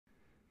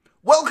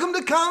Welcome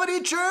to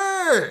Comedy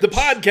Church! The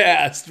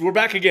podcast. We're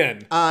back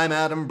again. I'm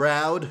Adam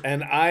Browd.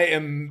 And I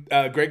am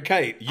Greg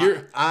Kite.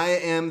 I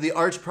am the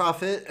arch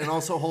prophet and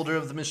also holder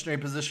of the missionary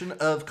position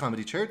of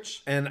Comedy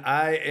Church. And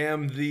I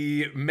am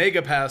the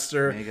mega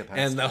pastor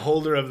and the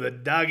holder of the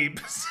doggy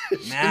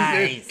position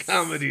Nice. in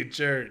Comedy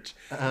Church.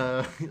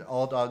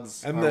 All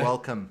dogs are the-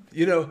 welcome.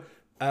 You know,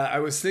 I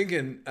was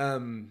thinking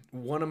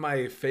one of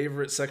my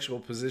favorite sexual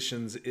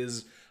positions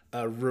is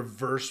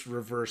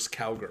reverse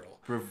cowgirl.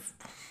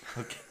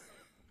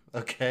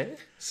 Okay.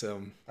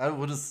 So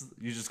What is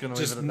you just gonna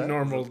leave just it at that?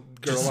 normal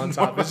girl on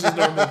top. It's just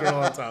normal girl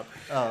on top.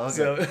 Oh,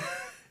 okay.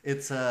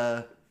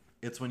 So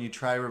It's when you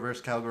try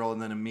reverse cowgirl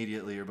and then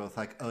immediately you're both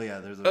like, oh yeah,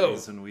 there's a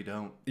reason we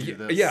don't do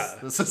this. yeah,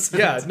 This is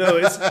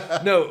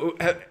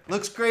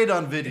looks great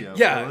on video.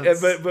 Yeah,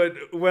 but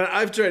when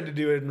I've tried to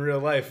do it in real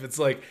life, it's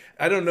like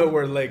I don't know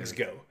where legs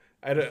go.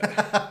 I don't.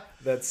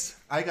 That's.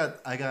 I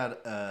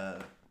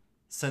got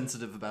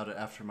sensitive about it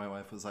after my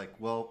wife was like,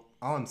 well,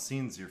 all I'm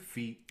seeing is your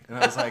feet, and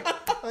I was like,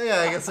 oh yeah,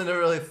 I guess I never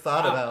really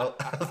thought about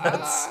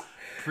that's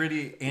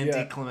pretty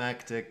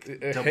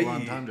anticlimactic double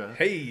entendre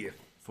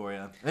for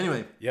you.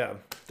 Anyway, yeah,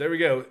 there we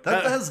go.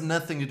 that has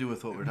nothing to do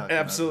with what we're talking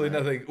absolutely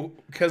about. nothing,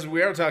 because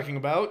we are talking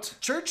about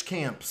Church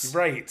camps,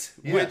 right?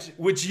 Yeah.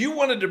 Which you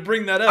wanted to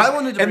bring that up. I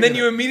wanted to and bring then it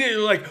you up. immediately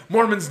were like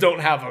Mormons don't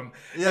have them,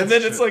 Yeah, and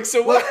then that's it's true. like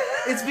so Well,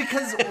 what? it's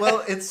because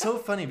it's so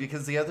funny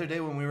because the other day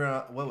when we were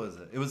on, what was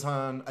it? It was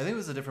on, I think it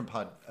was a different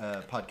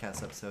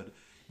podcast episode.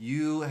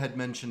 You had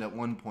mentioned at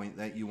one point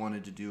that you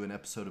wanted to do an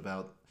episode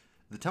about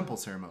the temple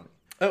ceremony.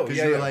 Oh, because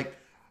yeah, you were yeah. like,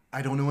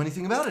 I don't know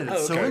anything about it.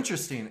 It's so okay.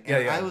 interesting. Yeah,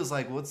 And yeah. I was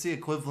like, what's the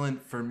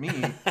equivalent for me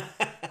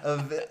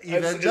of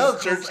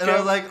evangelicals? church And I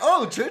was camp? like,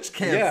 oh, church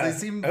camps. Yeah, They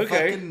seem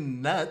okay.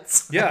 fucking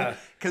nuts. Yeah.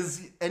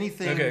 Because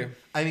anything, Okay.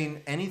 I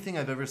mean, anything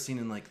I've ever seen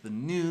in like the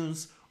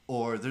news,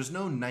 or there's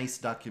no nice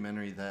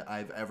documentary that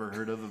I've ever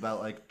heard of about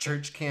like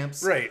church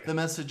camps. Right. The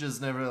message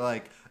is never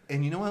like,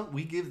 and you know what?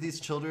 We give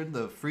these children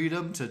the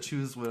freedom to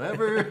choose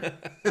whatever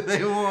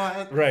they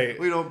want. Right.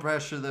 We don't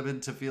pressure them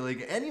into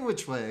feeling any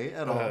which way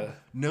at all.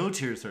 No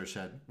tears are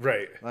shed.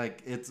 Right.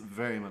 Like, it's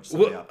very much so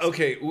the Well, opposite.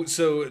 okay.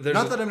 So there's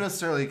Not that I'm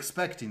necessarily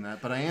expecting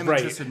that, but I am Right.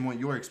 interested in what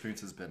your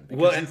experience has been.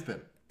 Because Well, you've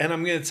been. And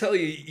I'm going to tell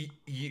you,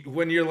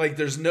 when you're like,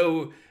 there's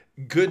no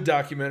good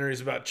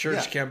documentaries about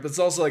church Yeah. camp, it's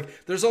also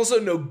like, there's also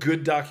no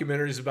good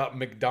documentaries about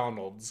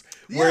McDonald's,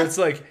 where Yeah. it's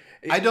like,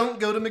 I don't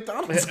go to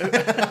McDonald's.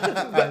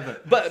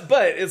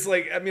 but it's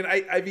like, I mean,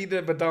 I've eaten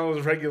at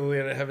McDonald's regularly,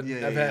 and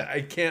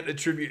I can't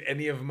attribute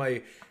any of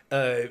my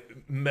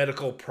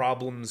medical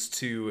problems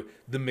to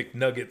the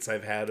McNuggets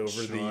I've had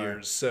over the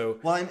years. So,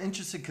 Well, I'm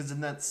interested because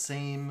in that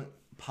same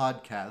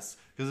podcast,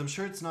 because I'm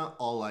sure it's not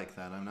all like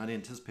that. I'm not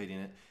anticipating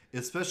it,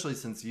 especially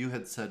since you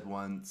had said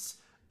once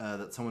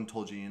that someone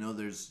told you,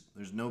 there's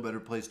no better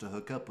place to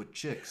hook up with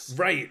chicks,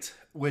 right.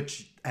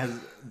 which has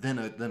than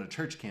a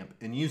church camp,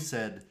 and you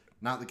said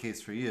not the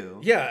case for you.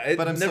 Yeah,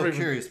 but I'm never so even-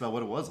 curious about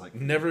what it was like.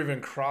 Never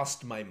even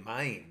crossed my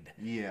mind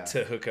Yeah.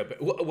 to hook up.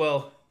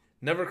 Well,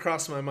 never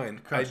crossed my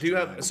mind. Crossed I do your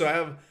have, mind.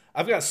 so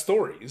I've got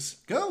stories.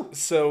 Go.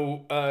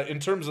 So in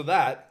terms of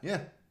that,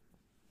 Yeah.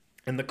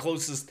 and the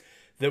closest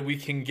that we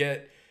can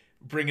get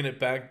bringing it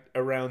back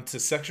around to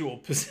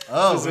sexual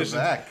Oh, we're positions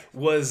back.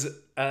 was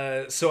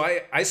so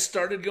I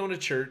started going to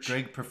church.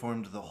 Greg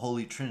performed the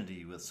Holy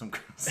Trinity with some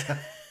girls.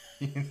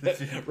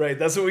 Right,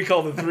 that's what we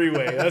call the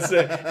three-way. That's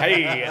a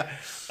hey,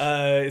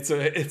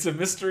 it's a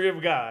mystery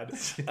of God.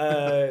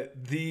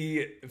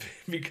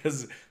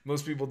 Because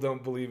most people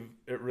don't believe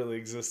it really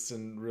exists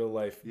in real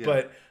life. Yeah.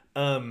 But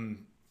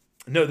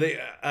no,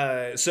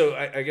 they. So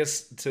I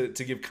guess to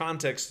give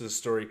context to the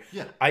story,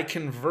 Yeah. I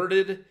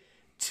converted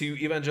to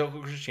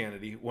evangelical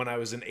Christianity when I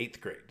was in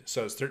 8th grade.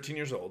 So I was 13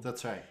 years old.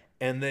 That's right.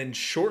 And then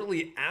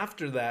shortly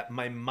after that,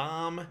 my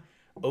mom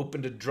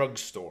opened a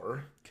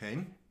drugstore.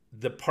 Okay.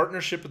 The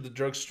partnership at the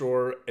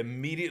drugstore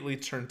immediately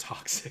turned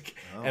toxic,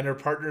 and her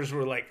partners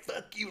were like,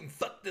 "Fuck you and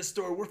fuck this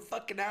store. We're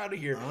fucking out of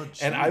here." Oh,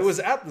 and I jeez. was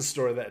at the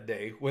store that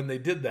day when they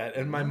did that,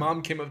 and my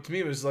mom came up to me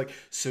and was like,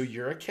 "So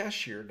you're a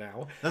cashier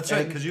now?" That's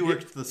right, And 'cause you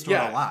worked at the store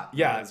a lot.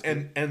 Yeah, That's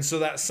good. and so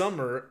that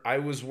summer I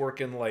was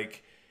working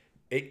like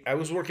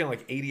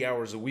 80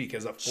 hours a week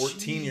as a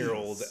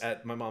 14-year-old Jeez.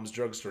 at my mom's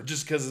druggour,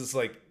 just because it's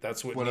like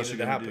that's what, What else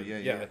needed are to you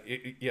gonna happen.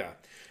 do? Yeah.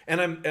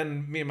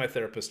 And me and my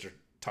therapist are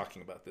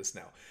talking about this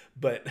now,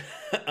 but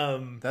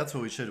That's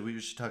what we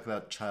should talk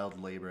about child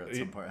labor at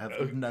some point.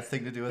 Have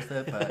nothing to do with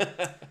it,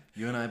 but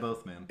you and I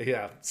both, man.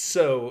 yeah.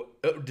 So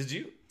did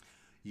you?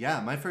 Yeah,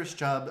 my first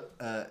job.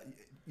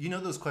 You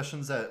know those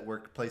questions that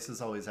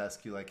workplaces always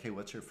ask you, like, "Hey,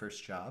 what's your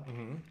first job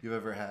you've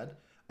ever had?"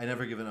 I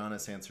never give an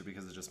honest answer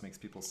because it just makes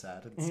people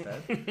sad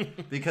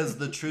instead. Because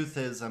the truth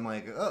is, I'm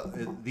like,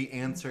 the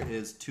answer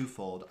is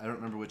twofold. I don't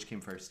remember which came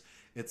first.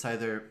 It's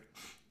either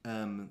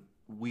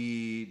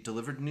we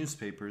delivered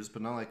newspapers,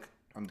 but not like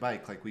on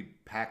bike. Like we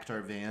packed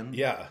our van.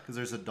 Yeah. Because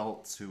there's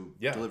adults who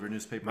deliver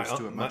newspapers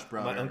to a much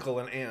broader. My uncle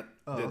and aunt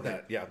did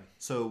that. Yeah.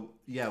 So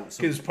yeah.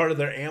 So, it was part of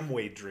their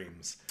Amway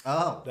dreams.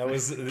 Oh. That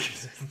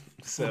was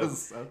so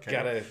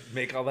gotta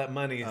make all that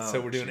money.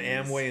 So we're doing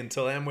Amway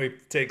until Amway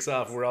takes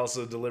off. We're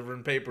also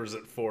delivering papers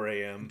at 4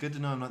 a.m. Good to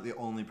know I'm not the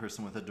only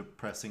person with a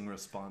depressing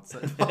response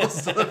that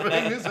involves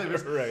delivering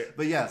newspapers. Right.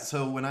 But yeah,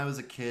 so when I was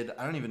a kid,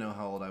 I don't even know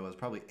how old I was,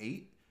 probably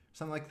 8,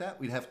 something like that.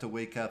 We'd have to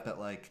wake up at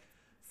like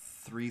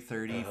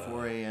 3:30,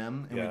 4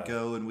 a.m. and we'd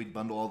go and we'd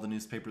bundle all the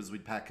newspapers,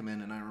 we'd pack them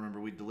in, and I remember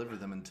we'd deliver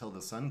them until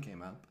the sun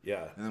came up.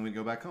 Yeah. And then we'd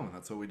go back home.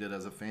 That's what we did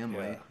as a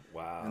family. Yeah.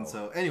 Wow. And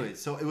so anyway,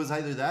 so it was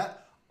either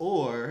that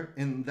or,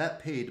 and that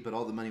paid, but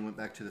all the money went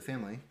back to the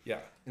family. Yeah.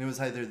 And it was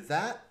either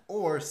that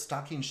or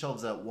stocking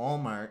shelves at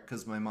Walmart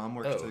because my mom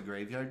worked the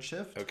graveyard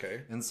shift.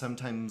 Okay. And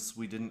sometimes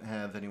we didn't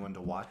have anyone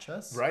to watch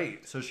us.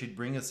 Right. So she'd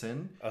bring us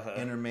in,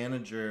 and her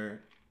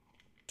manager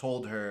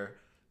told her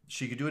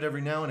she could do it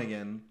every now and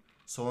again,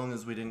 so long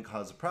as we didn't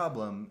cause a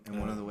problem. And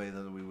one of the ways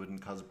that we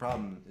wouldn't cause a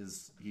problem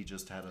is he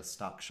just had us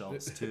stock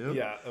shelves too.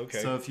 Yeah,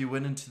 okay. So if you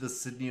went into the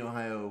Sydney,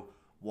 Ohio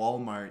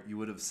Walmart, you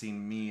would have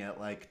seen me at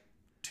like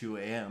 2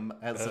 a.m.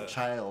 as a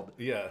child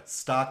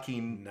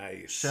stocking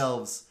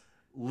shelves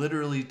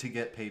literally to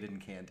get paid in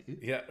candy.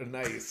 Yeah,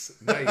 nice.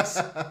 That's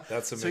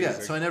amazing. So yeah,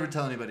 so I never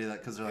tell anybody that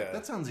because they're like,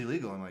 that sounds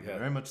illegal. I'm like,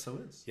 very much so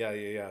is.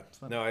 Yeah.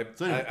 No,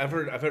 I've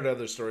heard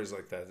other stories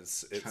like that.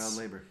 It's child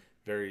labor.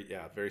 Very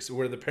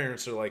where the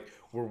parents are like,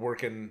 we're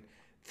working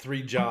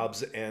 3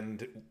 jobs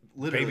and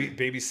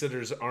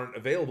babysitters aren't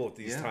available at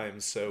these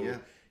times, so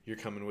you're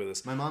coming with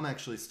us. My mom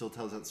actually still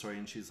tells that story,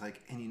 and she's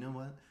like, and you know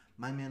what?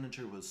 My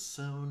manager was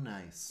so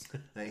nice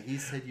that he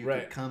said you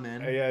could come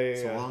in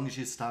so long as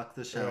you stock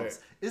the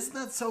shelves. Right. Isn't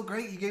that so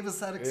great? You gave us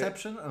that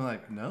exception? I'm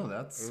like, no,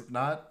 that's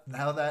not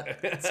how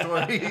that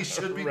story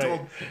should be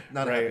told.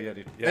 Not a happy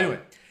ending. Yeah. Anyway.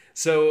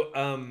 So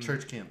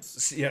church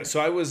camps. Yeah,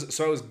 so I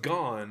was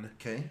gone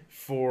okay.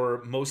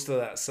 for most of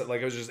that.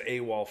 Like I was just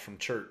AWOL from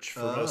church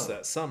for most of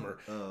that summer.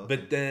 Okay.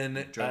 But then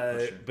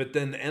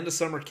the end of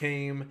summer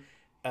came.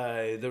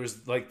 There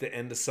was like the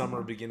end of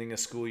summer, beginning of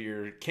school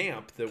year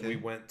camp that we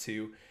went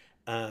to.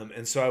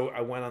 And so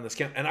I went on this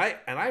camp, and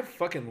I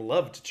fucking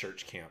loved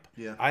church camp.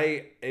 Yeah.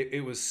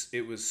 It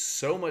was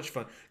so much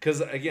fun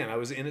because again I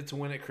was in it to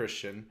win it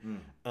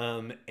Christian,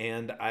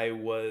 and I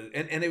was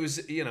and it was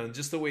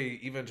just the way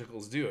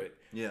evangelicals do it.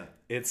 Yeah.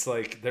 It's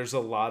like there's a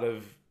lot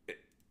of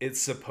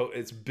it's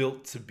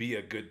built to be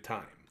a good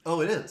time.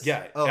 Oh, it is.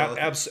 Yeah.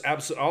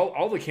 Absolutely.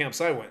 All the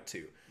camps I went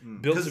to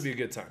built to be a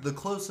good time. The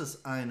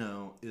closest I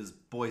know is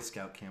Boy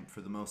Scout camp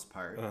for the most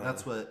part.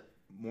 That's what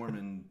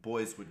Mormon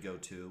boys would go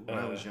to when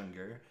I was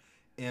younger,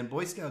 and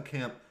Boy Scout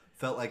camp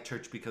felt like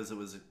church because it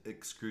was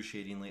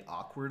excruciatingly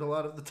awkward a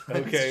lot of the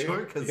time. Okay,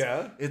 sure,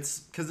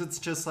 it's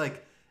just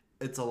like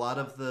it's a lot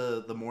of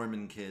the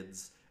Mormon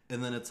kids,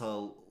 and then it's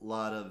a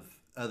lot of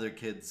other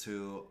kids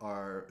who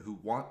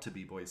want to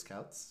be Boy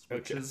Scouts,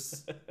 which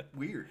is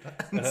weird.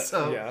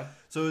 So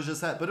it was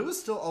just that, but it was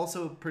still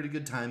also a pretty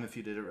good time if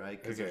you did it right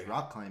because there's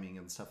rock climbing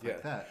and stuff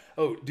like that.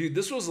 Oh, dude,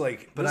 this was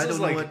like, but I don't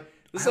know what.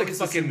 This is like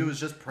fucking it was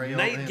just pray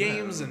night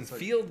games and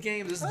field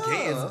games. This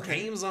is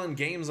games on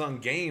games on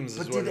games.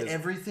 But did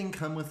everything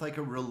come with like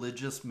a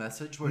religious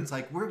message where it's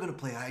like, we're going to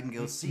play hide and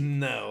go seek?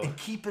 No. And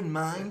keep in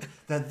mind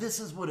that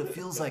this is what it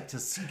feels like to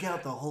seek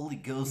out the Holy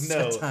Ghost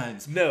at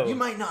times. No. You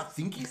might not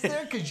think he's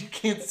there because you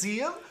can't see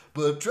him,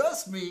 but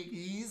trust me,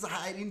 he's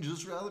hiding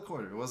just around the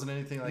corner. It wasn't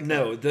anything like that.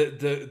 No,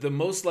 the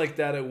most like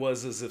that it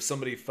was is if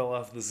somebody fell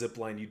off the zip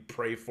line, you'd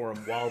pray for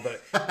him while the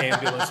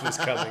ambulance was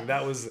coming.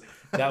 That was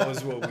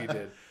what we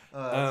did.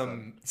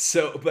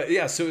 So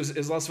it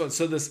was lots of fun.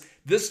 So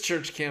this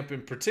church camp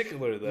in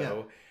particular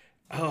though,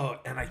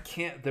 and I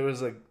can't.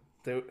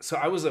 So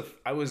I was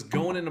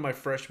going into my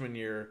freshman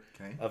year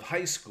of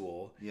high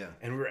school,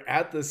 and we were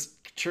at this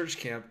church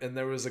camp, and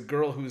there was a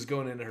girl who was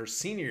going into her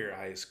senior year of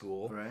high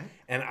school, right?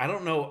 And I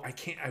don't know.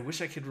 I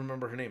wish I could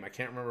remember her name. I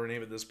can't remember her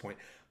name at this point,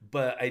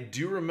 but I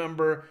do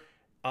remember.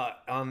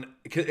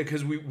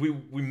 Because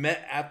we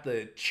met at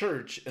the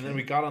church and then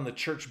we got on the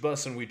church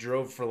bus and we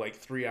drove for like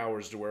 3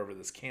 hours to wherever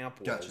this camp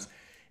was. Gotcha.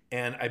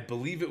 And I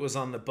believe it was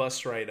on the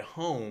bus ride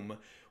home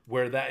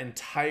where that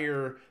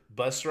entire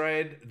bus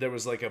ride there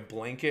was like a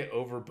blanket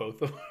over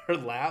both of our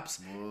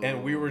laps. Whoa.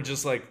 And we were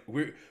just like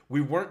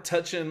we weren't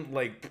touching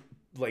like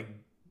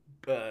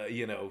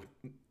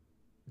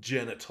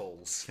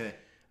genitals. Okay.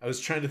 I was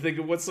trying to think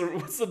of what's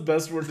the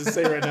best word to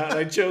say right now, and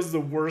I chose the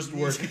worst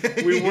word.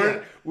 We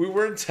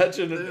weren't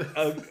touching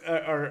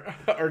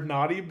our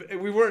naughty.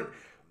 We weren't.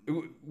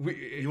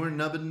 You weren't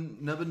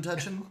nubbin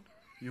touching.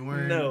 You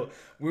weren't. No,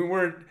 we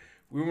weren't.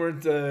 We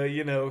weren't.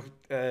 We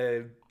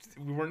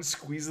weren't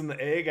squeezing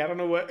the egg. I don't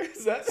know what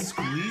is that.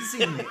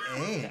 Squeezing the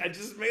egg.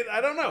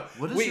 I don't know.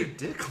 What does your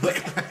dick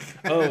look like?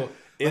 Oh,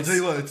 I'll tell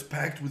you what. It's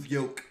packed with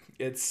yolk.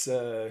 It's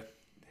yeah.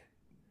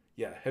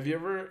 Have you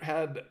ever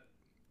had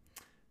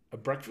a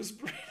breakfast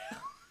burrito?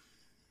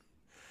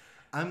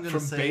 I'm gonna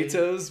from say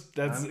Beto's.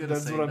 That's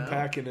what I'm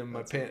packing in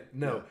my pants.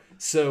 No.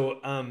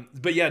 So,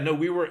 but yeah, no,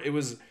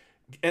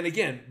 and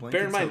again,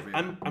 bear in Blankets mind, over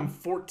you. I'm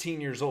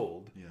 14 years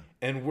old. Yeah.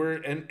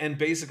 And and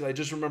basically I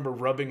just remember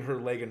rubbing her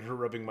leg and her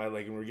rubbing my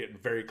leg, and we're getting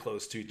very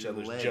close to each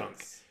other's legs.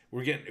 junk.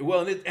 We're getting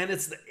and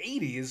it's the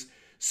 80s,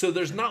 so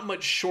there's not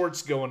much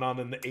shorts going on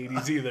in the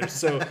 80s either.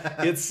 So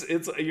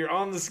it's you're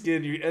on the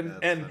skin.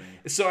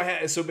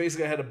 So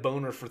basically I had a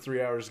boner for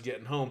 3 hours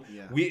getting home.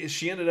 Yeah.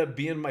 She ended up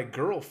being my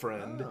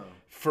girlfriend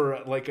for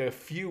like a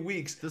few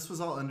weeks. This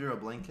was all under a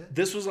blanket?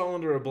 This was all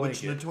under a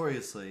blanket. Which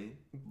notoriously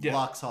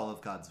blocks all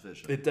of God's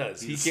vision. It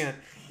does. He can't.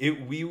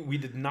 We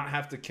did not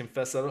have to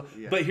confess that.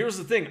 Yeah. But here's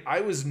the thing.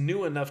 I was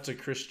new enough to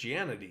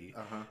Christianity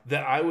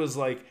that I was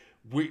like,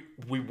 we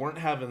weren't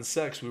having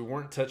sex. We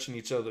weren't touching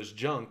each other's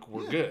junk.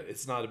 We're good.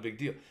 It's not a big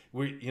deal.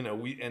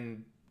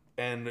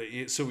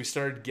 So we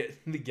started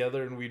getting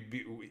together, and we'd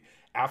be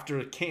after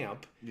a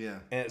camp. Yeah.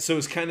 And so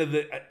it's kind of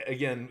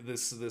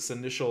this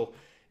initial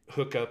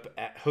hookup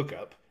at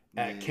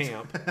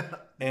camp,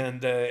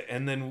 and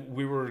then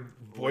we were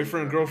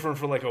boyfriend and girlfriend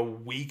for like a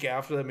week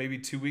after that, maybe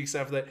 2 weeks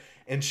after that.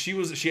 And she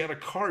had a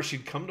car.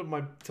 She'd come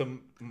to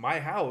my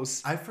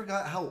house. I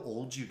forgot how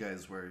old you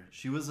guys were.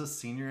 She was a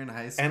senior in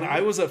high school, and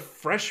I was a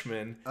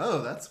freshman.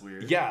 Oh, that's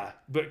weird. Yeah,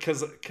 but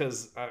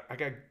because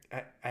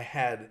I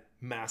had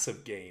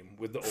massive game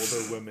with the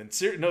older women.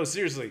 No,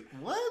 seriously.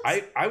 What?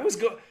 I was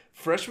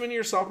freshman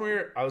year, sophomore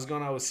year, I was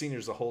going out with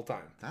seniors the whole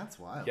time. That's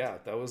wild. Yeah,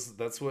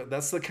 that's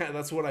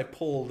what I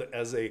pulled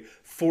as a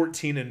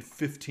 14 and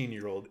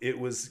 15-year-old. It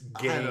was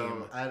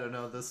game. I don't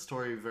know. This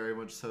story very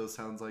much so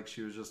sounds like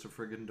she was just a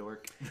friggin'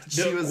 dork.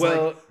 She was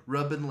like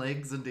rubbing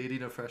legs and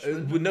dating a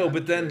freshman.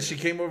 But then she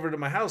came over to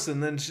my house,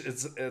 and then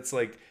it's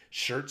like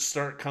shirts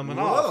start coming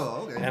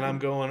off. Okay. And I'm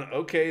going,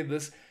 okay,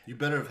 this. You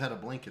better have had a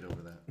blanket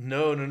over that.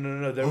 No.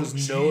 There was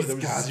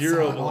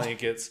zero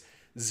blankets.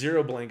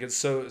 Zero blankets.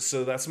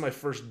 So that's my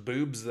first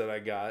boobs that I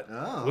got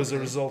was a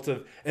result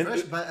of as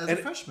a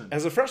freshman.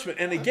 As a freshman,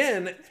 and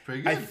again,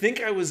 pretty good. I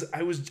think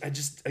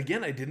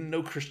I didn't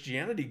know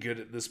Christianity good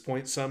at this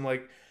point. So I'm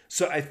like,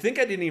 I think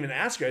I didn't even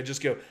ask her. I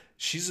just go,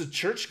 she's a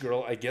church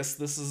girl. I guess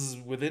this is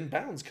within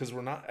bounds because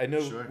we're not. I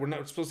know we're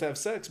not supposed to have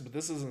sex, but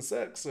this isn't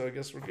sex, so I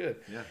guess we're good.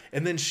 Yeah.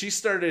 And then she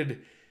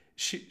started.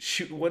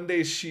 She one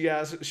day she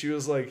asked. She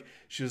was like.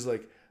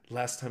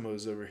 Last time I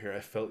was over here,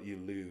 I felt you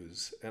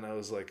lose. And I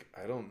was like,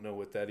 I don't know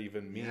what that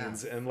even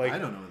means. Yeah, and like, I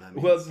don't know what that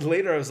means. Well,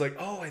 later I was like,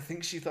 oh, I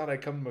think she thought I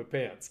come in my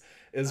pants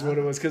is what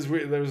it was. Because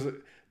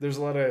there's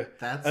a lot of...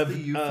 That's the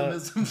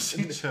euphemism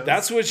she chose.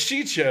 That's what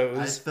she chose.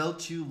 I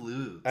felt you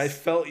lose. I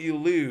felt you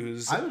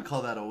lose. I would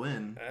call that a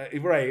win.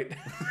 Right.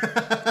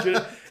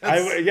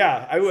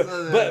 I would.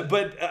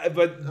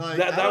 But like,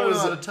 that I don't was...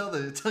 know how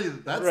to tell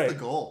you that's the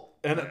goal.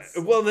 And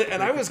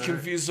I was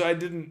confused, so I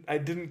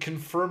didn't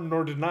confirm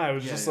nor deny. I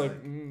was just like,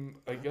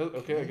 I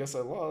guess I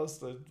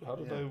lost. How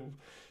did I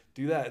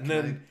do that?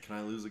 And can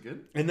I lose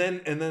again? And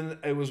then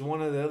it was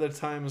one of the other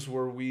times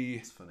where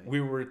we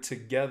were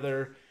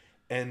together,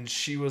 and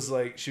she was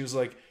like,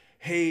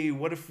 hey,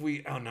 what if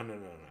we? Oh no,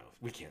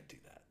 we can't do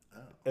that.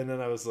 Oh. And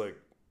then I was like,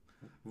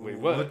 wait,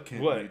 what?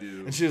 Can we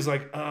do? And she was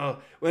like, oh.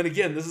 And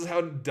again, this is how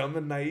dumb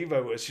and naive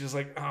I was. She was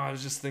like, oh, I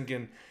was just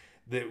thinking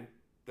that.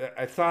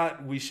 I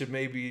thought we should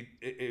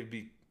it'd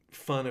be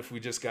fun if we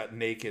just got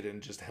naked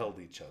and just held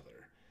each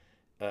other.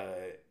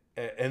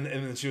 And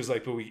then she was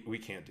like, but we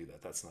can't do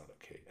that. That's not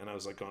okay. And I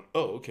was like going,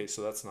 oh, okay,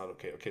 so that's not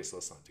okay. Okay, so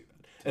let's not do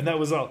that. And that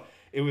was all.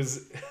 It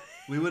was...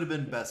 We would have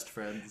been best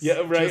friends.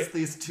 Yeah, right. Just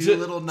these two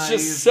little naive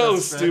just so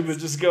best stupid.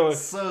 Friends. Just going...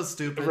 So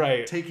stupid.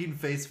 Right. Taking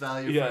face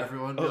value for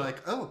everyone. Be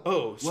like,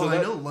 so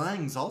I know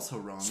lying's also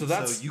wrong, so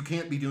you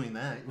can't be doing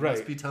that. You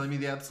must be telling me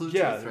the absolute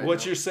truth right what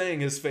now. You're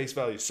saying is face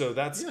value. So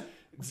that's... Yeah.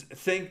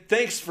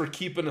 Thanks for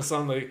keeping us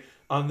on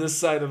this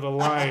side of the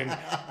line,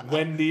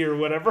 Wendy or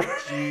whatever.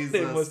 Jesus,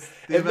 it was.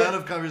 The amount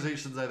of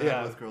conversations I've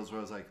had with girls where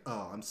I was like,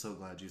 "Oh, I'm so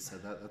glad you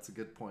said that. That's a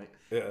good point."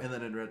 Yeah. And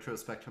then in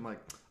retrospect, I'm like,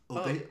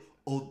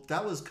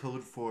 that was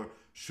code for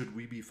should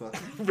we be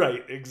fucking?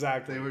 Right,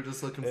 exactly. They were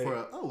just looking for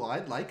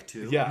I'd like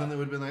to. Yeah. And then they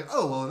would have been like,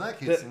 oh, well, in that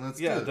case, then let's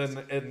do it.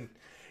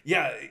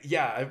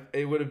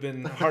 It would have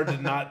been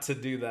hard not to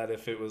do that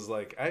if it was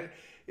like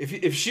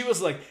if she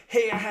was like,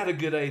 hey, I had a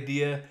good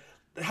idea.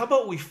 How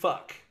about we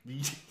fuck?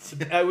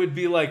 I would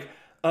be like,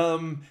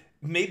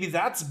 maybe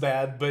that's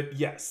bad, but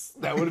yes,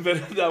 that would have been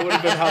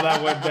how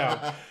that went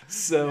down.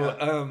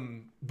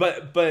 So,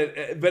 but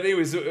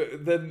anyways,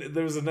 then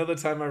there was another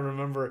time I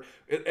remember.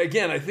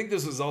 Again, I think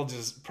this was all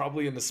just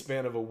probably in the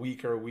span of a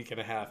week or a week and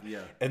a half.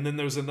 Yeah. And then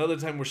there was another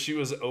time where she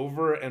was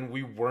over and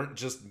we weren't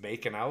just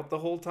making out the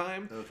whole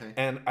time. Okay.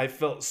 And I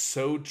felt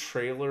so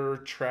trailer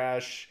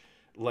trash,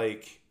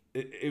 like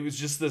it was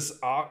just this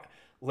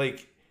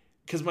like.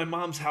 Because my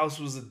mom's house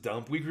was a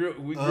dump. We grew up.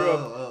 We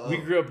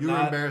grew up. You were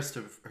embarrassed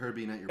of her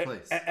being at your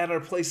place. At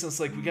our place, and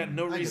it's like we got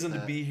no reason to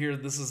be here.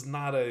 This is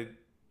not a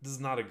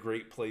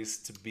great place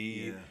to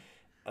be.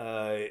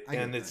 Yeah.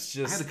 And it's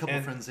just. I had a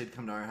couple friends. They'd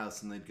come to our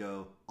house and they'd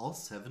go, "All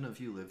 7 of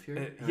you live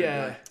here."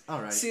 Yeah. Like,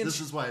 all right. This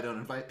is why I don't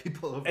invite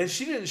people over. And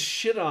she didn't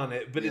shit on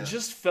it, but it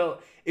just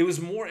felt. It was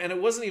more, and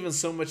it wasn't even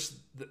so much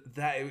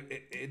that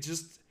it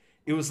just.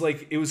 it was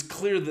like it was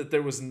clear that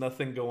there was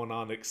nothing going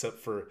on except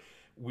for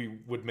we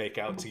would make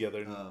out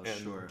together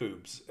and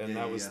boobs, and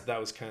that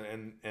was kind of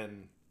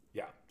and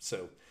yeah,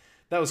 so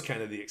that was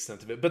kind of the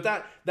extent of it. But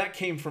that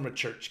came from a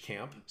church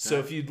camp. So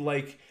if you'd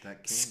like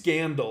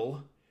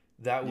Scandal,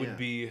 that would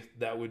be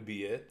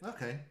it.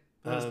 Okay,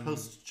 that was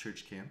post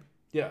church camp.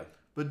 Yeah.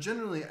 But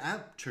generally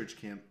at church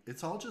camp,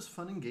 it's all just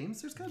fun and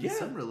games. There's got to be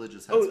some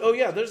religious aspect. Oh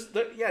yeah,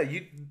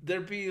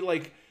 there'd be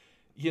like,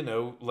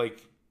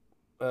 like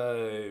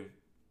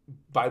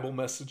Bible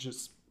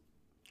messages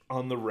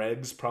on the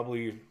regs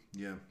probably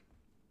at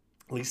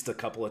least a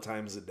couple of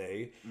times a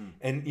day.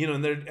 And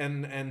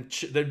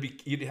there'd be,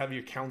 you'd have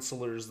your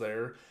counselors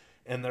there,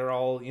 and they're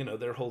all,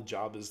 their whole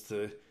job is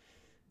to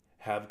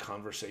have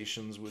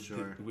conversations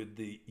with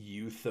the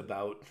youth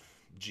about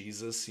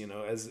Jesus, and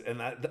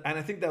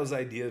I think that was the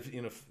idea of,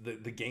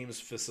 the games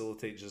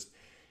facilitate just,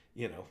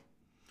 You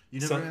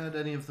never had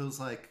any of those,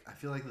 like, I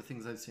feel like the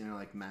things I've seen are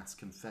like mass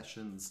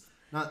confessions.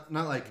 Not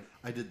like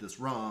I did this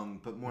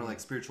wrong, but more like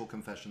spiritual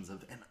confessions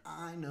of, and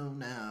I know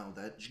now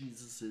that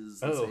Jesus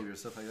is the Savior,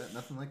 stuff like that.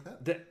 Nothing like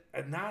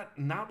that.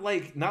 Not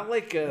like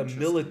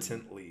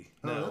militantly.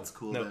 No, that's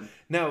cool. No. Then.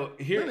 Now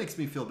here that makes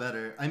me feel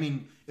better. I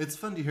mean, it's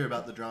fun to hear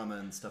about the drama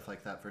and stuff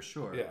like that for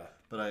sure. Yeah.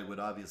 But I would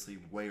obviously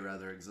way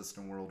rather exist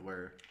in a world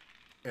where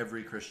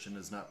every Christian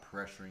is not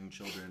pressuring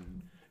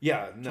children.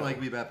 Yeah. No. To like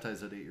be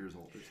baptized at 8 years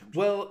old or something.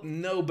 Well,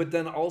 no, but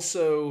then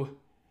also.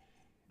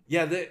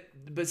 Yeah,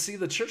 but see,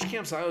 the church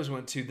camps I always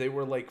went to, they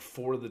were like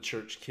for the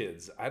church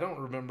kids. I don't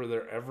remember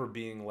there ever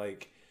being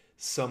like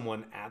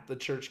someone at the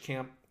church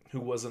camp who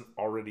wasn't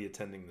already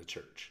attending the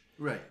church.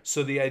 Right.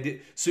 So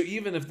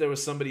even if there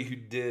was somebody who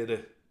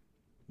did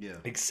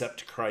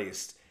accept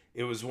Christ,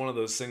 it was one of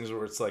those things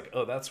where it's like,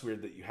 oh, that's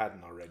weird that you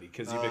hadn't already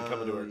because you've been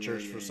coming to our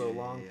church for so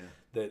long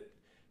that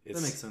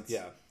that makes sense.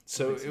 Yeah.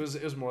 So it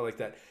was more like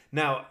that.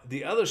 Now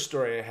the other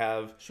story I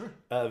have,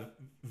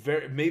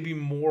 maybe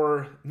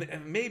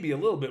a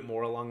little bit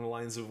more along the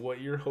lines of what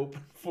you're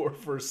hoping for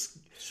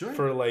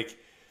like,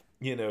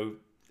 I don't know.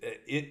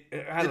 It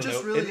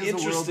just really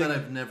is a world that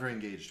I've never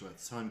engaged with,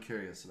 so I'm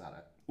curious about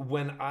it.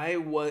 When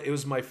it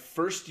was my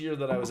first year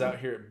that I was out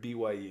here at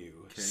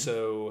BYU. Okay.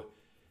 So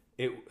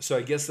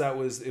I guess it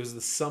was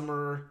the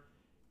summer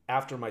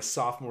after my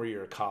sophomore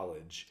year of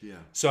college. Yeah.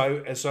 So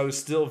I was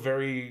still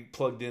very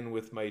plugged in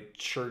with my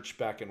church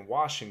back in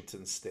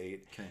Washington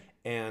State. Okay.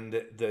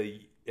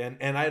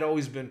 And I'd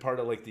always been part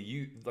of the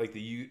youth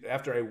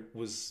after I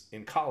was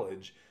in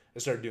college, I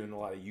started doing a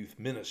lot of youth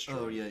ministry.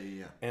 Oh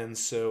yeah. And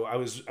so I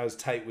was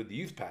tight with the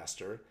youth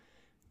pastor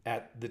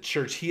at the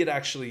church. He had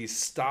actually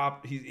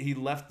stopped. He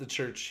left the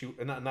church.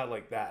 Not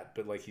like that,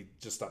 but like he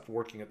just stopped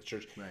working at the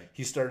church. Right.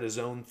 He started his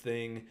own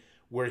thing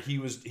where he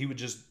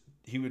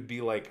would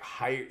be like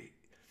hired.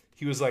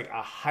 He was like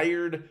a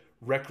hired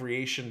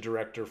recreation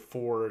director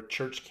for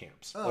church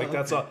camps.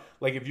 That's all.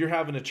 Like if you're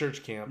having a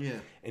church camp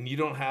and you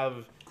don't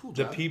have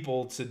the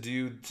people to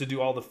do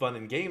all the fun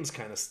and games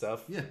kind of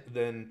stuff,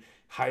 then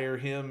hire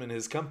him and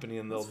his company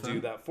and they'll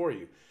do that for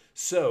you.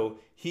 So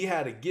he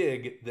had a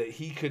gig that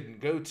he couldn't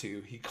go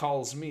to. He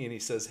calls me and he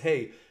says,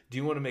 "Hey, do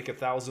you want to make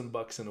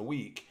 $1,000 in a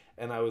week?"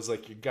 And I was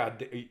like,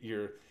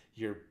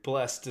 "You're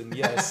blessed." And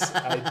yes,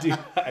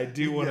 I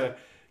do want to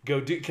go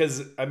do,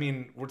 because I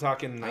mean, we're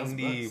talking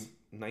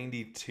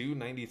 92,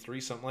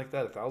 93, something like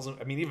that. 1,000.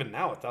 I mean, even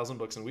now,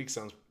 $1,000 in a week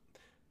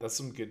that's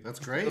some good. That's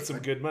great. That's some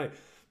good money.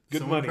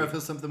 Good money. Someone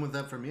preface something with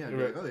that for me. I'd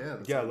be like, oh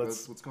yeah,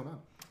 what's going on?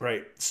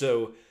 Right.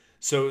 So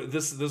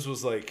this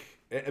was like,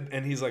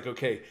 and he's like,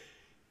 okay.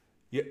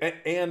 Yeah,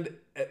 and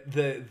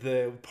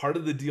the part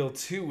of the deal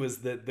too was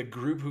that the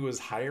group who was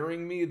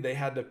hiring me, they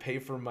had to pay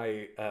for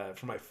my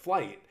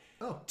flight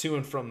to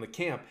and from the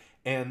camp,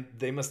 and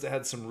they must have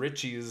had some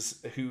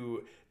richies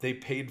who they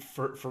paid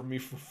for me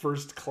for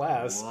first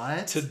class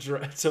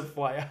to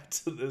fly out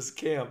to this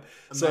camp.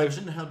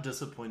 Imagine how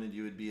disappointed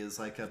you would be as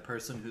like a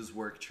person who's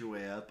worked your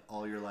way up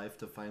all your life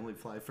to finally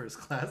fly first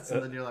class,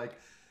 and then you're like,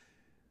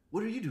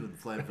 "What are you doing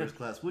flying first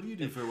class? What do you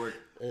do for work?"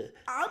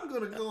 I'm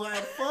gonna go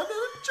have fun at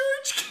a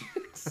church.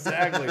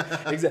 Exactly.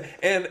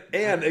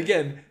 And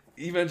again,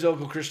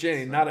 evangelical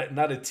Christianity, not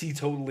a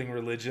teetotaling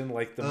religion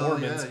like the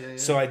Mormons. Yeah.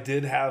 So I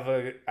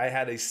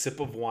had a sip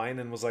of wine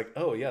and was like,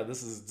 "Oh yeah,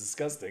 this is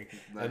disgusting."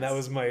 Nice. And that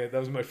was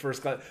my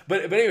first class.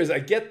 But anyways, I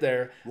get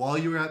there while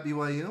you were at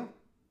BYU.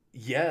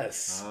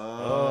 Yes.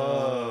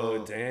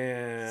 Oh,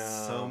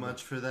 damn. So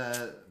much for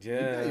that. Yeah.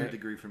 You got your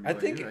degree from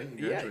BYU, right?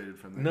 You graduated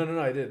from there.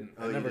 No, I didn't.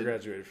 I never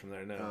graduated from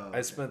there, no. Okay.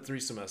 I spent 3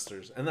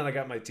 semesters, and then I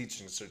got my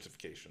teaching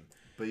certification.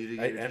 But you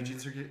didn't get your teaching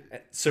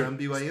certification from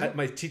BYU?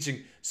 My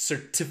teaching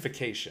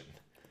certification.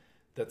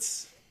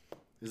 Is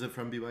it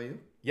from BYU?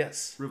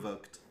 Yes.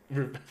 Revoked.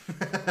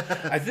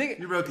 I think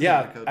you wrote the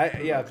code.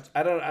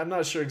 I'm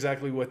not sure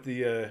exactly what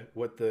the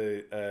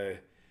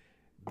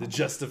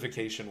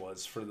justification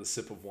was for the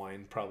sip of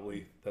wine.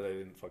 Probably that I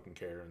didn't fucking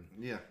care, and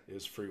it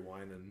was free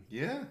wine,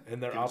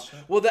 and they're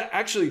well. That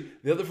actually,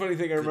 the other funny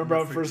thing I remember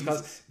on first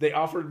class, they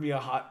offered me a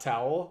hot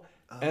towel,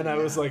 and I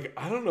was like,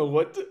 I don't know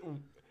what.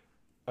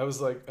 I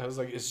was like,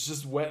 it's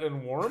just wet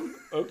and warm.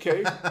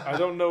 Okay, I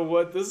don't know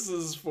what this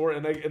is for,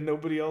 and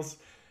nobody else.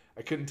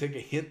 I couldn't take a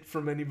hint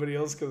from anybody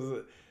else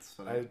because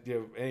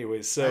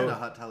anyways, so I had a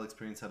hot towel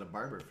experience at a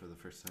barber for the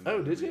first time.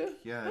 Oh, did you?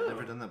 Yeah, I've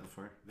never done that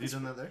before. Have you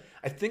done that there?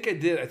 I think I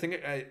did. I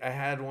think I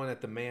had one at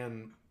the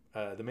man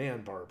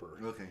barber.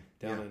 Okay.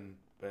 Down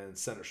in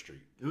Center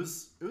Street. It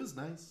was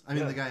nice. I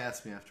mean, the guy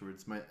asked me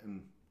afterwards.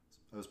 And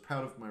I was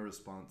proud of my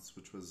response,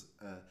 which was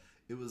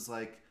it was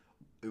like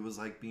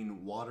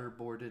being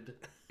waterboarded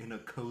in a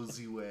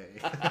cozy way.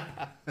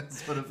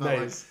 That's what it felt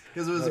like.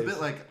 Because it was a bit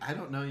like, I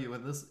don't know you,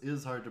 and this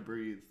is hard to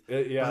breathe.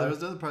 But there was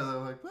another part that I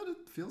was like, but it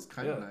feels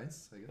kind of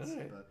nice, I guess.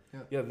 Right.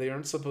 But, they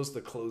aren't supposed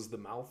to close the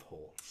mouth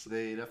hole.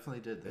 They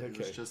definitely did. It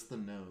was just the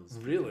nose.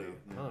 Really?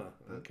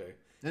 Okay.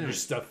 Anyway. You're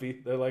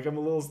stuffy. They're like, I'm a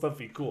little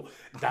stuffy. Cool.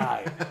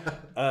 Die.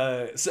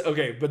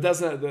 But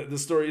that's not the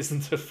story.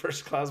 Isn't the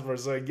first class part.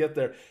 So I get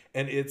there,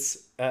 and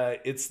it's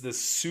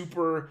this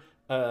super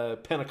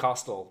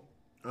Pentecostal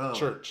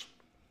church.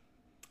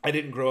 I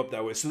didn't grow up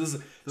that way. So this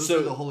is those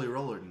are the holy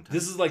roller.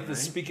 This is like the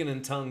speaking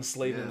in tongues,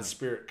 slayed in the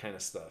spirit kind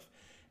of stuff.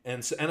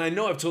 And I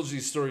know I've told you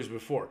these stories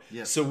before.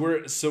 Yes. So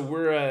we're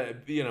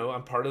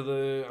I'm part of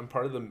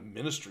the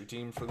ministry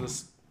team for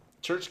this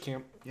church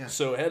camp. Yeah.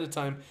 So ahead of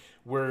time,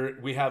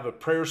 we have a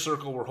prayer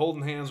circle. We're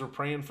holding hands. We're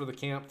praying for the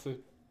camp to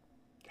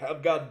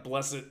have God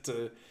bless it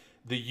to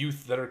the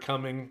youth that are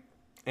coming,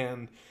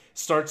 and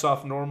starts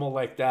off normal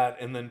like that,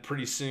 and then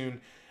pretty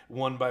soon,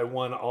 one by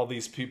one, all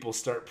these people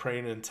start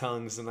praying in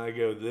tongues, and I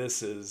go,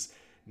 this is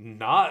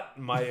not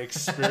my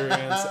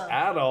experience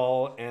at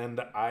all, and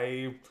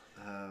I,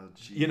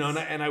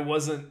 and I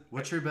wasn't.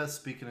 What's your best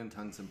speaking in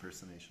tongues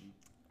impersonation?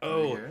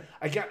 I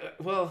got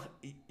Are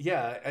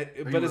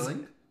you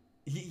willing?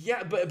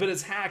 But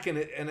it's hack, and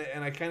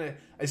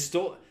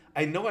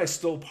I know I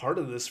stole part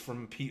of this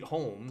from Pete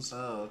Holmes.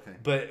 Oh, okay.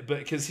 But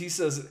because he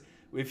says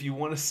if you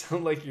want to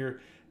sound like you're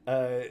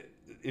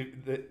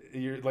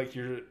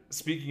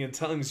speaking in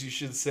tongues, you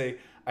should say,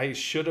 I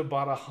should have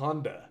bought a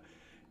Honda.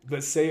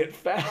 But say it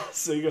fast.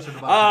 So you go,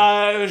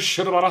 I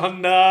should have bought a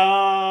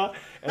Honda.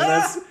 And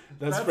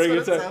that's pretty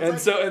good. And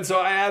so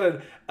I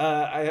added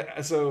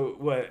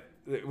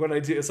when I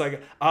do, it's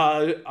like,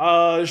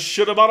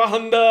 should have bought a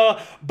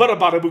Honda, but I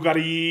bought a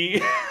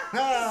Bugatti.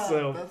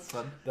 So that's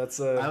fun. That's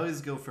I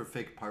always go for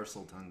fake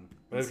parcel tongue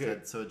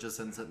instead, so it just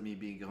ends up me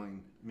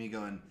going,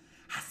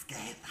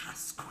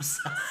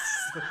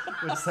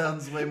 which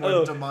sounds way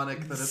more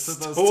demonic than it's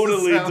supposed to sound.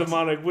 Totally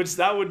demonic, which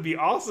that would be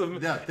awesome.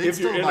 Yeah, if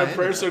you're in a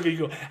prayer circle,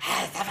 you go,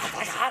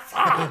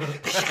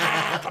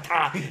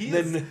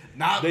 then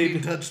not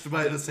being touched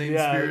by the same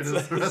spirit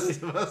as the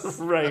rest of us.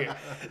 Right.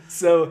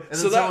 So and then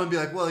someone would be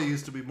like, well, he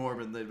used to be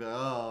Mormon. They'd be like, oh,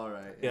 all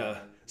right. Yeah.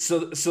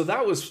 So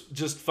that was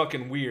just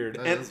fucking weird.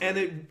 And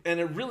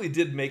it really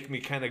did make me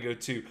kind of go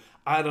to,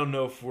 I don't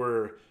know if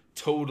we're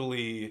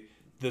totally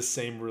the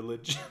same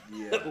religion.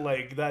 Yeah.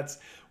 Like that's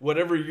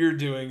whatever you're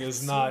doing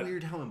is not. So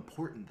weird how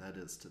important that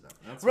is to them.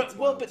 That's right.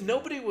 Well, but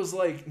nobody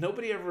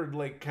ever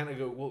kind of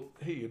go, well,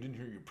 hey, I didn't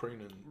hear you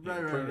praying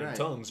in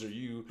tongues. Are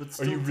you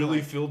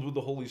really filled with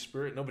the Holy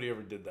Spirit? Nobody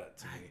ever did that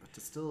to me. But to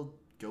still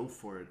go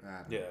for it.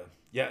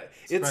 Yeah.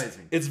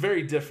 It's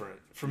very different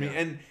for me,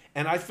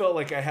 and I felt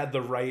like I had the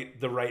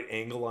right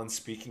angle on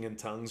speaking in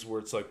tongues, where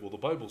it's like, well, the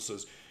Bible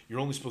says you're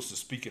only supposed to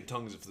speak in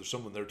tongues if there's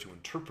someone there to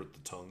interpret the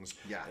tongues.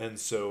 Yeah. And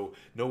so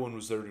no one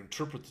was there to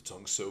interpret the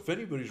tongues. So if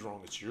anybody's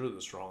wrong, it's you're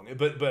that's wrong.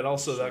 But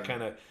also that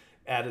kind of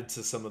added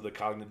to some of the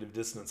cognitive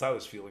dissonance I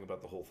was feeling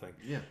about the whole thing.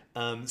 Yeah.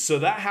 So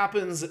that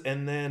happens,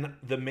 and then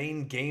the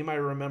main game I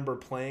remember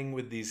playing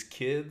with these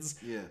kids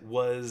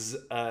was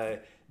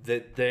that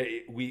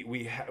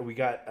we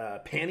got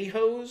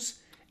pantyhose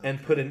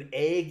and put an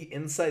egg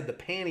inside the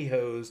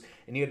pantyhose,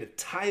 and you had to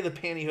tie the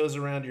pantyhose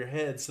around your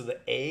head so the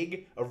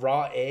egg, a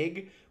raw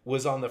egg,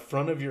 was on the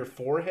front of your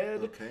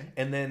forehead. Okay.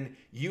 And then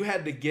you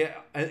had to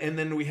and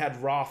then we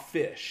had raw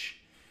fish.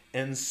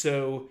 And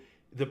so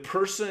the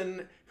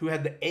person who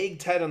had the egg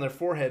tied on their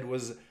forehead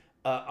was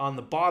on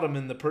the bottom,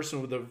 and the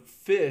person with the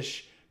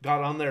fish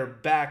got on their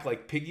back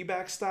like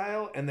piggyback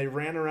style, and they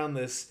ran around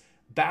this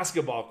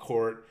basketball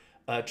court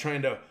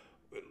trying to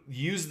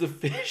use the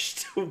fish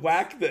to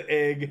whack the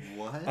egg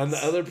on the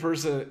other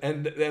person,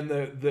 and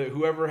the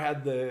whoever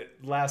had the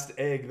last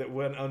egg that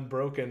went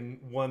unbroken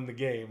won the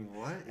game.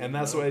 And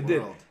that's what I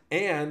did.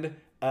 And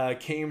I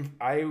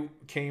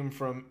came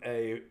from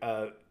a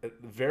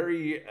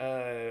very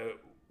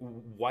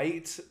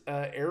white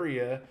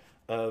area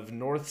of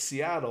North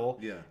Seattle,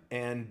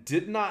 and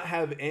did not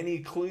have any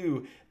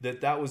clue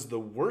that was the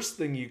worst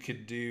thing you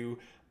could do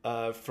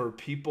for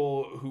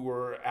people who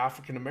were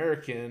African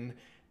American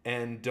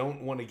and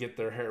don't want to get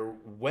their hair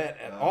wet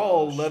at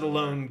all, let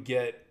alone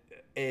get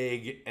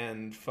egg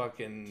and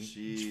fucking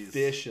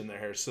fish in their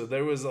hair. So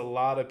there was a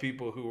lot of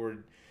people who were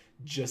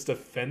just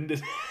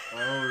offended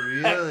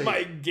at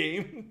my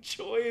game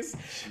choice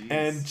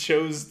and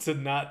chose to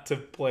not to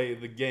play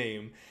the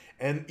game.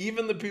 And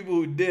even the people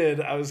who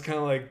did, I was kind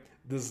of like,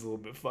 this is a little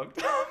bit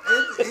fucked up.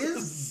 It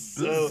is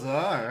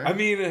bizarre. I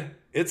mean,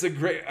 it's a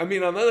great... I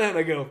mean, on the other hand,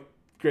 I go,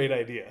 great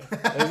idea.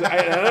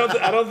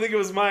 I don't think it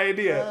was my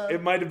idea.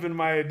 It might have been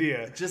my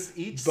idea. Just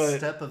each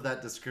step of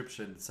that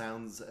description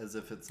sounds as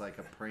if it's like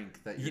a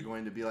prank that you're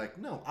going to be like,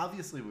 no,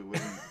 obviously we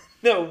wouldn't.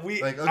 No,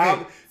 we like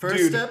okay.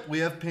 First step, we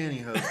have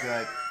pantyhose. Be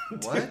like,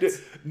 what? Dude,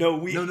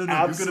 no. You're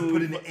gonna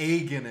put an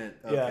egg in it.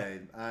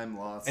 Okay, I'm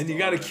lost. And you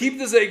got to keep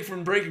this egg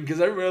from breaking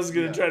because everybody else is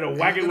gonna try to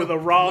whack it with a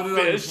raw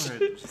fish.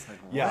 Just like,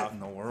 what in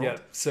the world? Yeah.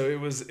 So it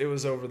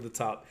was over the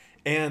top,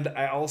 and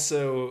I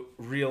also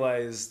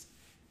realized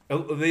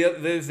the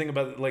other thing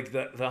about like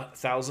the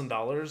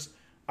 $1,000.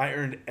 I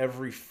earned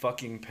every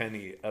fucking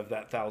penny of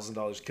that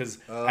 $1,000 because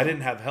I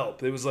didn't have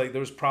help. It was like there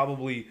was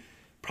probably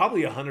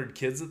 100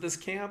 kids at this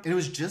camp. It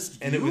was just you?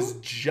 And it was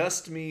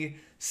just me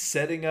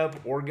setting up,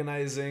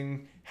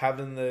 organizing,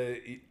 having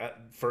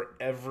for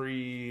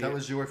every... That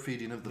was your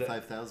feeding of the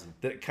 5,000.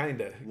 That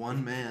kind of.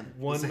 One man.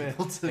 One man.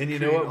 And you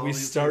know what? We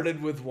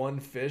started with one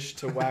fish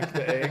to whack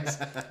the eggs.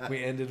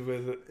 We ended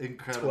with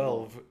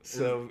incredible 12.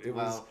 So it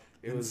was...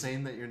 It was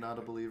insane that you're not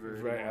a believer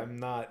right, anymore. I'm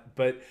not.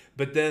 But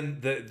then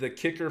the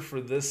kicker for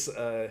this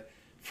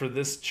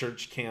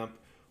church camp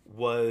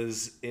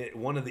was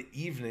one of the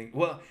evening.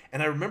 Well,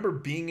 and I remember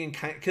being in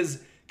because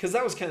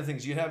that was kind of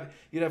things you'd have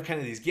kind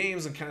of these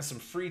games and kind of some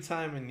free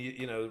time and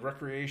you know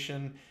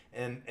recreation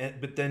and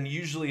but then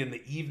usually in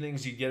the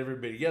evenings you'd get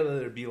everybody together.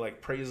 There'd be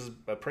like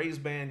a praise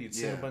band. You'd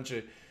sing a bunch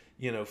of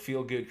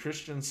feel good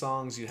Christian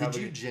songs. Did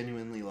you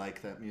genuinely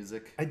like that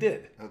music? I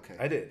did. Okay.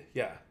 I did.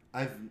 Yeah.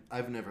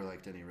 I've never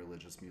liked any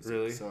religious music,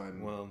 really? So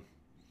I'm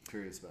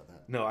curious about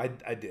that. No, I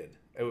did.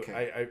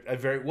 Okay. I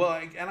very well,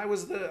 and I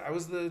was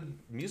the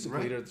music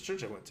leader at the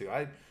church I went to.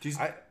 I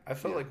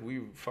felt like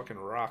we fucking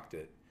rocked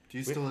it. Do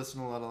you still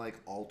listen to a lot of like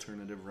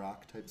alternative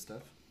rock type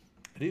stuff?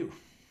 I do.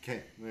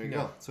 Okay, there you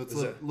go. So it's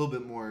a little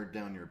bit more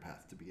down your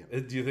path to begin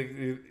with. Do you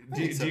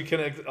think? Do you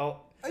connect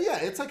all? Yeah,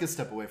 it's like a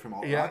step away from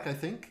alt rock, I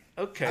think.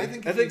 Okay. I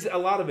think a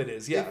lot of it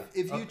is, yeah.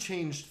 If you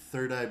changed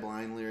Third Eye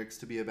Blind lyrics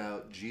to be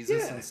about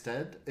Jesus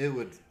instead, it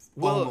would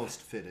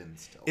almost fit in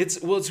still.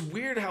 It's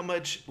weird how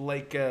much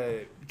like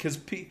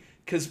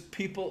because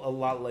people a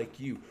lot like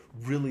you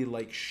really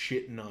like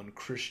shitting on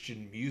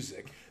Christian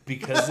music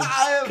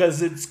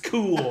because it's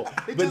cool.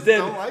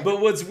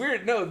 But what's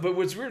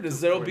weird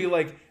is there'll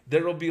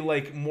be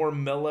like more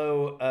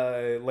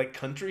mellow like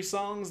country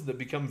songs that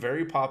become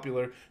very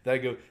popular that I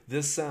go,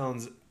 this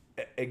sounds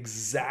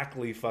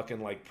exactly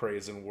fucking like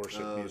praise and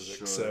worship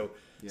music. Sure.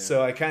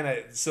 So I kind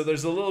of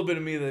there's a little bit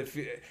of me that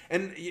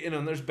and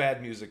there's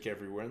bad music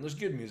everywhere and there's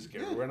good music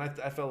everywhere and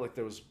I felt like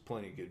there was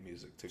plenty of good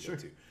music to go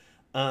to.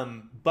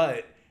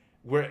 But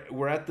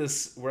we're at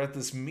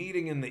this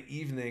meeting in the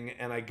evening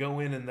and I go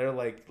in and they're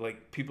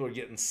like people are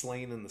getting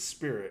slain in the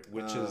spirit,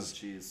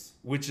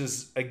 which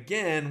is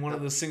again one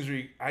of those things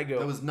where I go,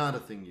 that was not a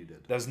thing you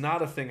did. That was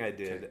not a thing I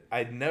did. Okay.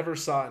 I never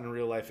saw it in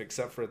real life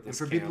except for at this.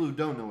 And for camp. people who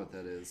don't know what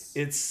that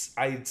is,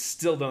 I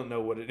still don't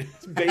know what it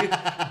is.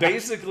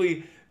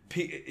 Basically,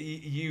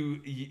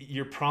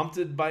 you're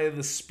prompted by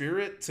the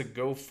spirit to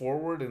go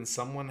forward, and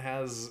someone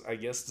has, I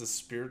guess, the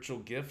spiritual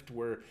gift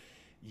where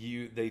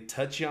they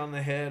touch you on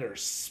the head or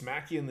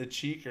smack you in the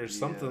cheek or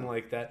something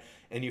like that,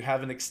 and you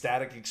have an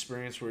ecstatic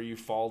experience where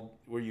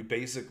you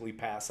basically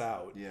pass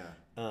out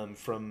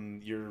from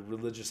your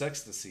religious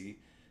ecstasy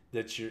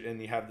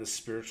and you have this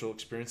spiritual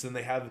experience. And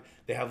they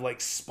have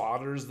like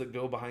spotters that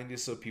go behind you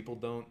so people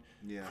don't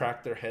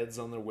crack their heads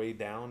on their way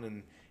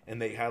down,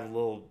 and they have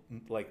little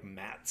like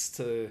mats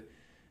to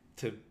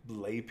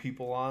lay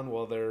people on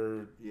while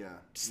they're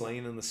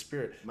slain in the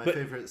spirit. My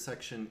favorite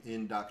section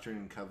in Doctrine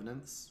and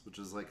Covenants, which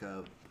is like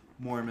a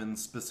Mormon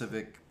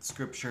specific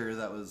scripture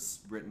that was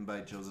written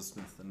by Joseph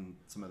Smith and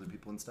some other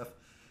people and stuff.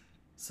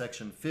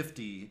 Section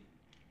 50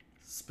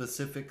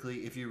 specifically,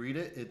 if you read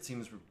it, it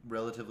seems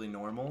relatively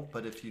normal,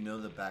 but if you know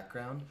the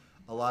background,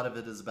 a lot of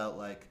it is about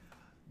like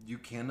you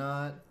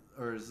cannot,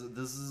 or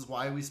this is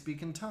why we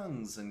speak in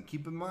tongues, and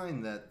keep in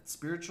mind that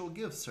spiritual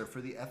gifts are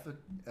for the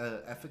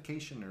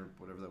effication or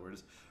whatever that word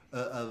is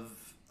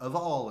of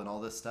all and all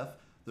this stuff.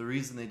 The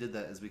reason they did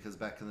that is because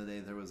back in the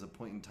day there was a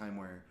point in time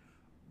where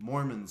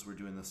Mormons were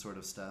doing this sort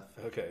of stuff.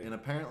 Okay. And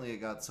apparently it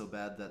got so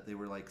bad that they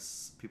were like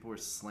people were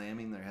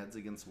slamming their heads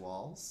against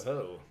walls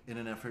in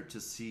an effort to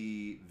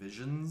see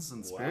visions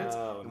and spirits.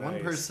 Wow, and one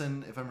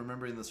person, if I'm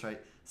remembering this right,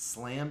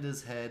 slammed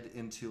his head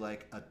into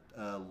like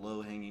a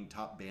low-hanging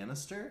top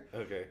banister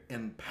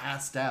and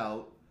passed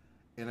out,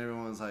 and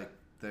everyone was like,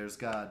 there's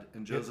God.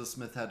 And Joseph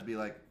Smith had to be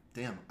like,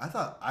 damn, I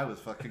thought I was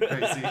fucking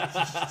crazy.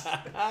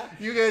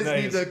 You guys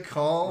need to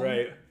calm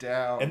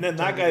down. And then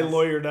that guy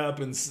lawyered up,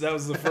 and that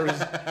was the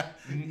first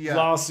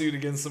lawsuit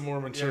against the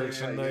Mormon church,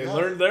 and they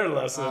learned their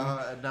lesson.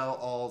 And now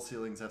all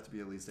ceilings have to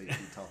be at least 8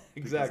 feet tall.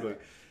 Exactly.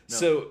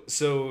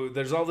 So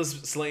there's all this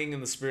slaying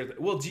in the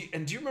spirit. Well, do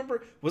you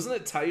remember, wasn't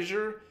it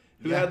Tiger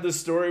who had this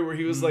story where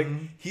he was like,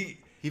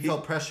 he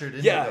felt pressured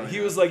into he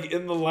was like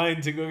in the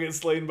line to go get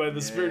slain by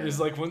the spirit. He's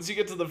like, once you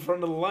get to the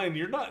front of the line,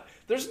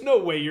 there's no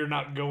way you're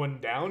not going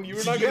down.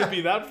 You're not going to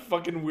be that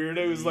fucking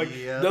weirdo who's like,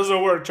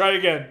 doesn't work, try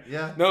again.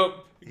 Yeah.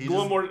 Nope. He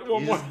one more.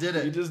 just did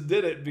it. He just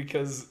did it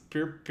because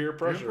peer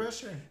pressure. Peer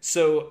pressure.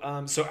 So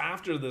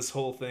after this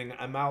whole thing,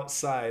 I'm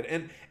outside,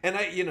 and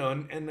I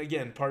and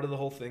again, part of the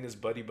whole thing is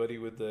buddy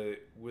with the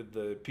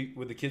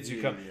kids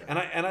who come,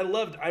 yeah. and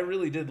I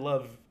really did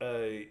love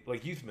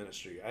like youth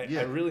ministry.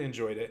 I really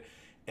enjoyed it.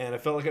 And I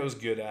felt like I was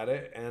good at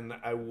it, and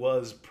I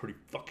was pretty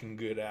fucking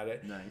good at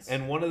it. Nice.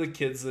 And one of the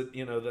kids that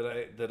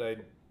I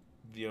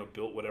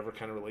built whatever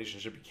kind of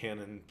relationship you can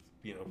in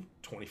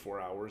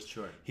 24 hours.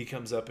 Sure. He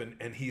comes up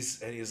and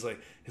he's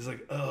like,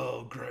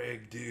 oh,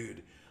 Greg,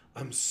 dude,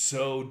 I'm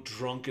so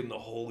drunk in the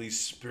Holy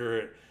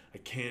Spirit. I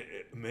can't,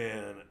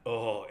 man.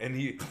 Oh, and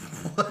he,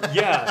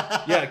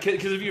 yeah.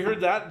 Because have you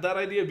heard that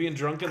idea of being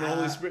drunk in the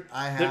Holy Spirit?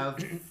 I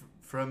have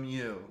from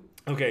you.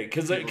 Okay,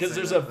 because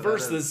there's a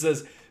verse that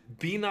says,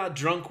 "Be not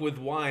drunk with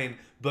wine,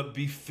 but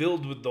be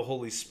filled with the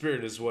Holy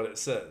Spirit," is what it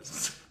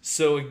says.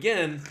 So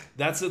again,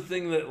 that's a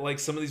thing that like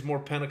some of these more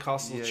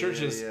Pentecostal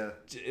churches,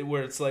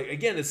 where it's like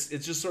again, it's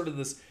just sort of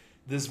this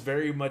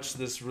very much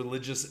this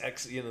religious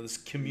this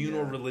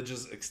communal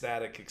religious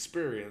ecstatic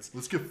experience.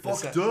 Let's get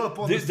fucked up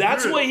on the Spirit.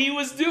 That's what he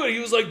was doing.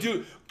 He was like,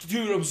 dude,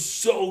 I'm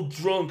so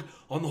drunk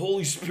on the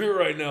Holy Spirit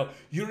right now.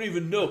 You don't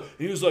even know. And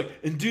he was like,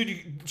 and dude,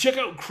 you check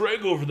out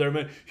Craig over there,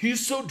 man.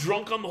 He's so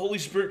drunk on the Holy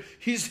Spirit.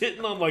 He's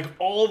hitting on like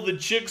all the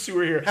chicks who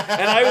were here. And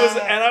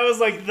I was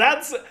like,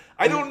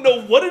 I don't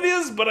know what it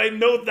is, but I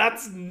know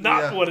that's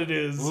not what it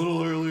is. A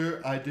little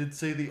earlier, I did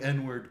say the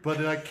N-word,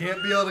 but I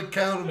can't be held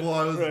accountable.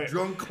 I was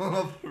drunk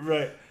off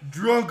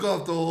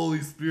the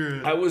Holy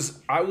Spirit. I was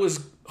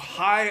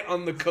high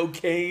on the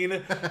cocaine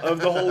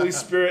of the Holy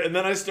Spirit, and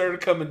then I started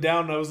coming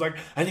down, and I was like,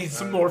 I need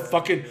some more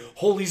fucking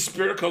Holy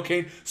Spirit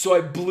cocaine. So I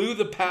blew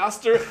the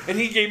pastor, and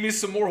he gave me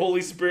some more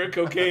Holy Spirit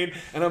cocaine,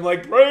 and I'm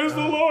like, praise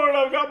the Lord,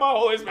 I've got my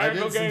Holy Spirit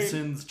cocaine. I did some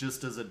sins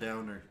just as a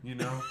downer,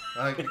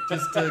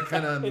 just to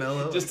kind of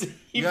mellow. Just to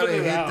you gotta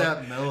hit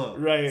that mellow.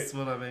 Right. That's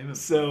what I'm aiming for.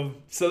 So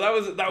that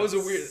was a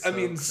weird. So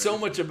crazy. So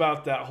much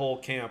about that whole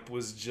camp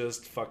was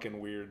just fucking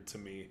weird to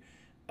me.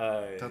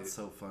 That's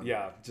so fun.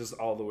 Yeah, just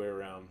all the way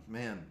around.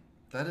 Man,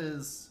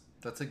 that's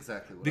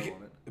exactly what I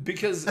wanted.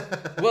 Because,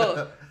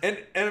 well, and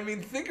I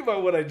mean, think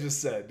about what I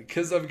just said.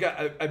 Because I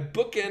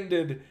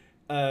bookended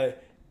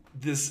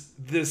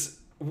this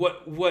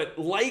what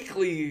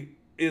likely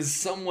is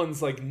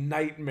someone's like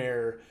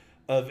nightmare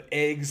of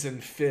eggs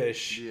and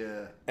fish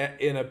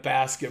in a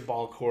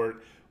basketball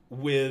court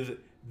with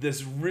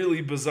this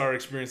really bizarre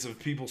experience of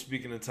people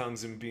speaking in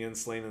tongues and being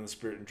slain in the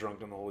Spirit and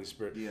drunk in the Holy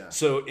Spirit. Yeah.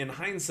 So in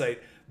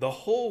hindsight, the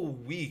whole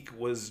week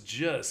was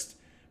just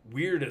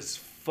weird as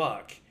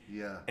fuck.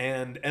 Yeah.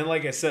 And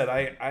like I said,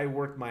 I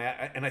worked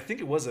and I think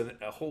it was a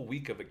whole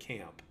week of a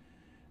camp.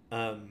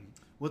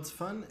 What's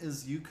fun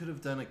is you could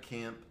have done a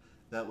camp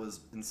that was,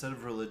 instead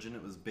of religion,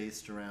 it was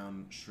based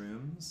around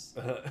shrooms.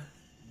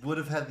 Would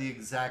have had the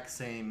exact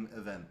same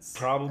events.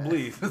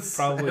 Probably.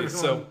 Everyone,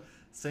 so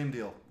same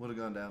deal. Would have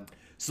gone down.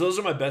 So those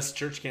are my best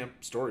church camp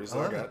stories.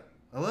 I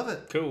love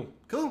it.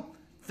 Cool.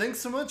 Thanks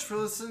so much for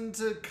listening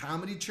to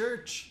Comedy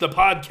Church, the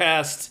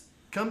podcast.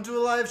 Come to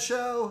a live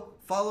show.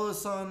 Follow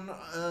us on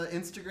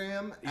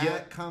Instagram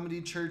at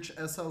Comedy Church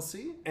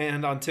SLC.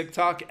 And on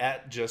TikTok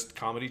at Just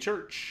Comedy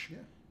Church. Yeah.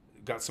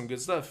 Got some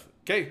good stuff.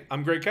 Okay,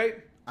 I'm Greg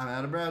Kite. I'm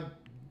Adam Brad.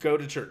 Go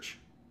to church.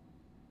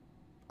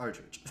 Our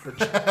church.